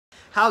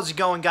How's it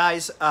going,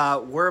 guys?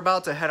 We're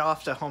about to head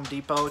off to Home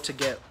Depot to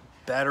get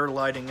better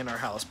lighting in our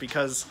house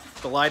because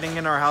the lighting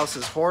in our house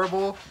is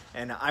horrible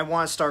and I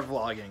want to start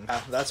vlogging.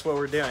 That's what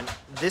we're doing.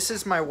 This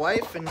is my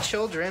wife and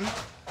children.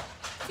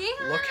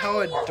 Look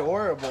how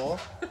adorable.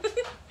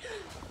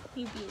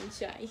 You being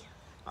shy.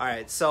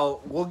 Alright,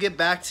 so we'll get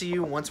back to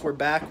you once we're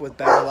back with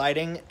better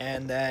lighting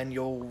and then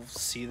you'll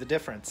see the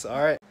difference.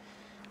 Alright.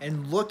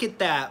 And look at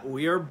that.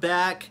 We are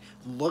back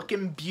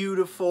looking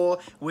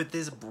beautiful with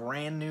this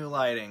brand new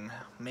lighting.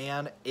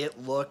 Man,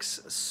 it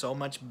looks so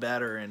much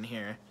better in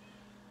here.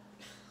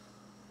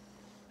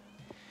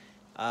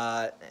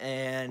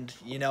 And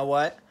you know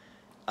what?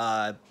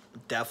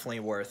 Definitely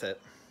worth it.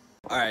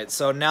 Alright,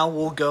 so now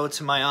we'll go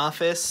to my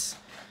office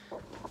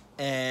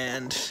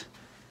and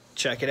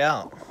check it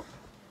out.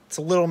 It's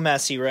a little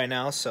messy right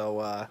now,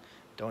 so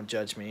don't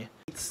judge me.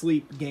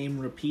 Sleep, game,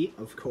 repeat,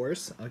 of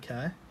course.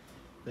 Okay.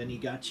 Then you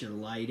got your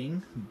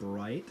lighting,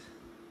 bright.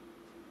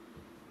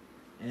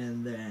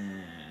 And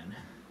then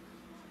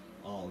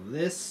all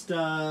this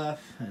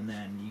stuff. And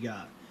then you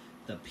got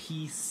the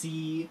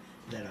PC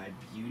that I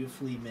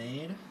beautifully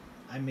made.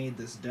 I made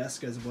this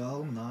desk as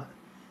well.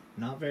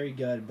 Not very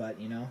good,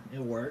 but you know,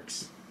 it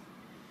works.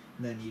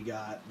 And then you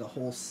got the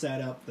whole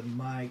setup, the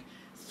mic,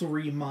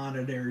 3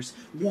 monitors,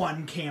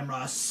 1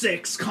 camera,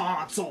 6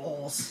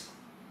 consoles.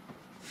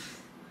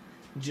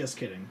 Just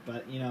kidding,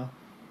 but you know,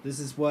 this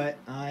is what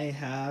I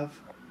have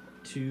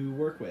to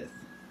work with.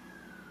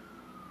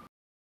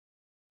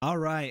 All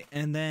right,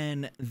 and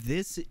then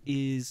this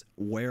is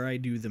where I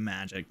do the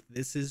magic.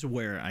 This is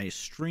where I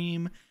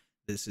stream.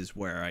 This is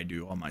where I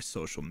do all my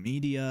social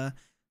media.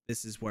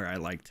 This is where I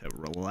like to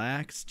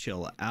relax,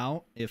 chill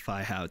out if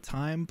I have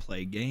time,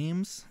 play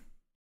games.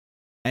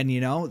 And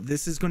you know,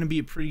 this is going to be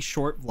a pretty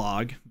short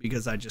vlog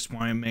because I just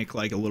want to make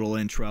like a little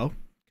intro,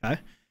 okay?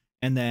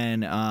 And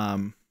then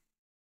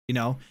you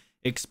know,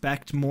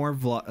 expect more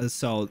vlog.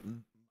 So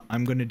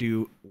I'm going to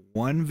do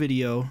 1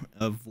 video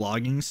of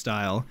vlogging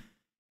style.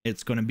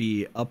 It's going to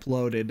be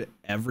uploaded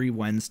every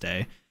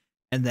Wednesday,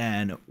 and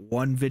then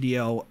 1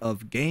 video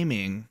of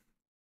gaming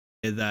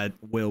that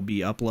will be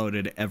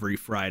uploaded every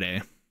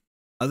Friday.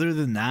 Other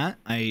than that,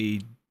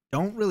 I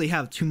don't really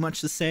have too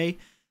much to say.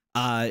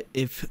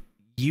 If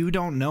you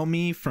don't know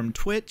me from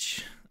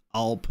Twitch,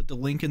 I'll put the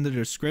link in the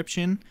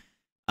description.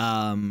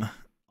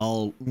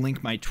 I'll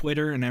link my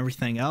Twitter and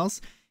everything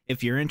else.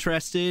 If you're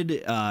interested,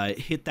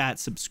 hit that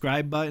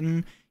subscribe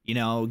button. You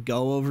know,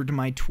 go over to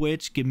my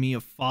Twitch, give me a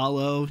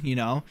follow, you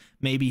know,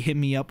 maybe hit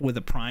me up with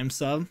a Prime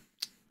sub.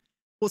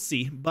 We'll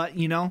see. But,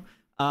 you know,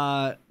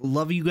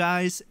 love you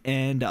guys,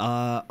 and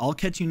I'll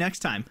catch you next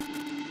time.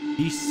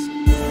 Peace.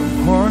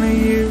 I want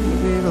you to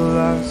be the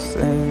last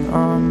thing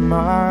on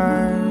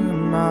my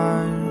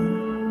mind.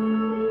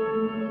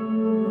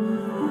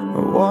 I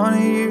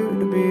want you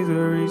to be the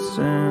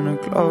reason I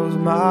close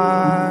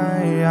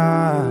my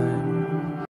eyes.